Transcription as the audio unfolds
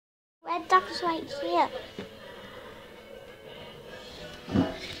Red duck's right here.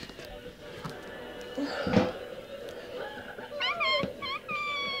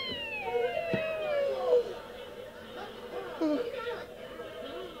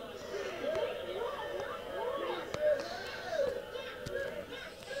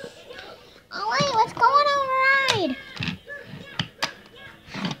 Alright, let's go on a ride.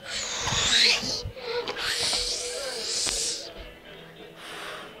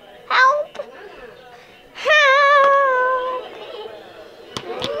 Help!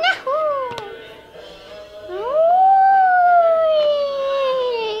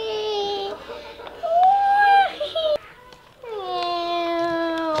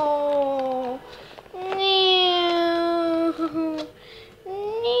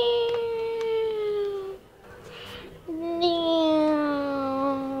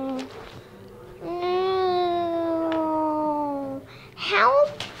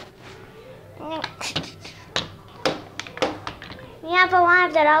 Help! Help! We have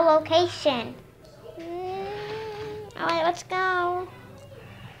arrived at our location. Alright, let's go.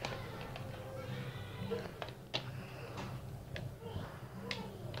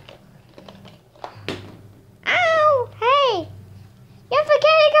 Ow! Hey! You're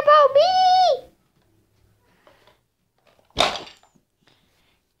forgetting about me!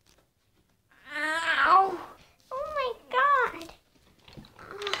 Ow! Oh my god!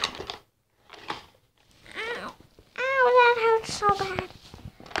 Ow! Ow, that hurts so bad.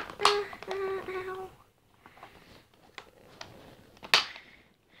 Ow.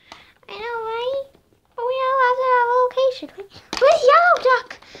 I know, right? But we are at our location. Where's Yellow Duck?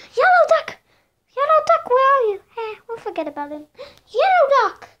 Yellow Duck! Yellow Duck, where are you? We'll forget about him. Yellow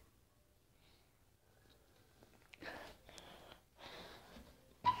Duck!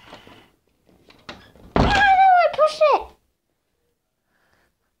 Ah, no, I pushed it!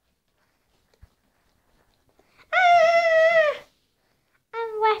 Ah!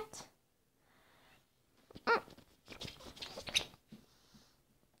 I'm wet.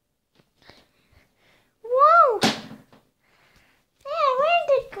 Whoa! Yeah, I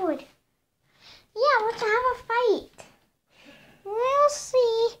landed good. Yeah, let's have a fight. We'll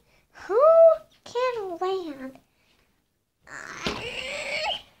see who can land.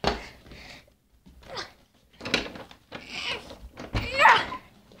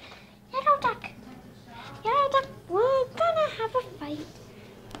 Yellow Duck. Yellow Duck, we're gonna have a fight.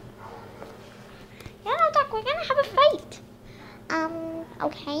 Yellow Duck, we're gonna have a fight.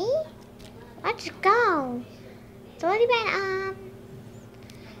 Okay. Let's go. It's already been,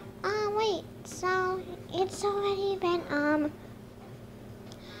 wait. So, it's already been,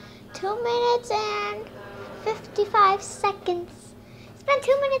 2 minutes and 55 seconds. It's been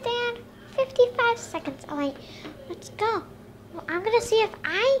 2 minutes and 55 seconds. Alright, let's go. Well, I'm gonna see if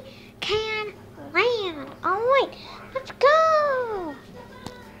I can land. Alright, let's go.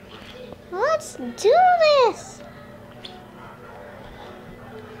 Let's do this.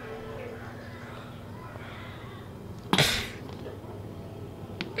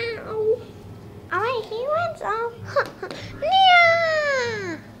 Ow. Alright, he wins.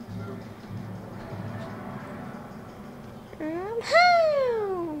 Yeah.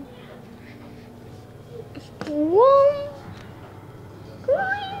 Whoa.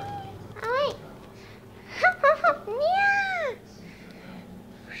 Alright. Yeah.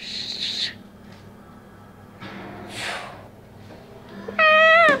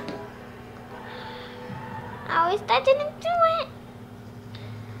 At least I didn't do it.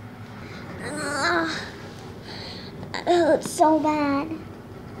 It hurts so bad.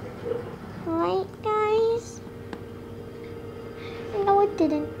 Right, guys? No, it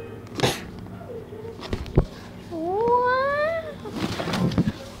didn't. Wow.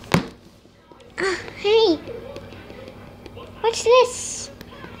 Hey, what's this?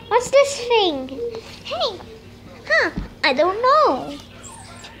 What's this thing? Hey, I don't know.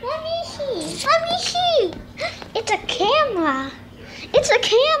 Let me see. Let me see. It's a camera. It's a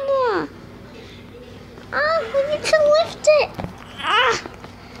camera. We need to lift it.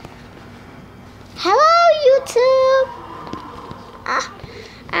 Hello, YouTube. I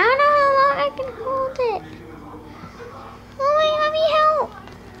don't know how long I can hold it. Oh, wait, let me help.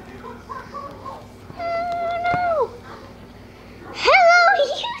 Oh, no. Hello,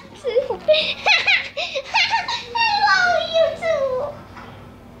 YouTube. Hello, YouTube.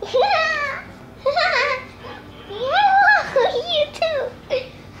 Hello, YouTube.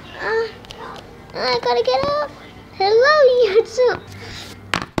 I gotta get up. Hello, YouTube.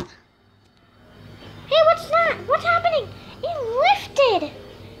 Hey, what's that? What's happening? It lifted.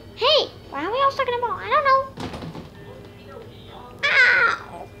 Hey, why are we all stuck in a ball? I don't know.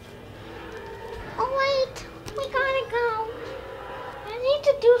 Ow.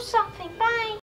 need to do something. Bye.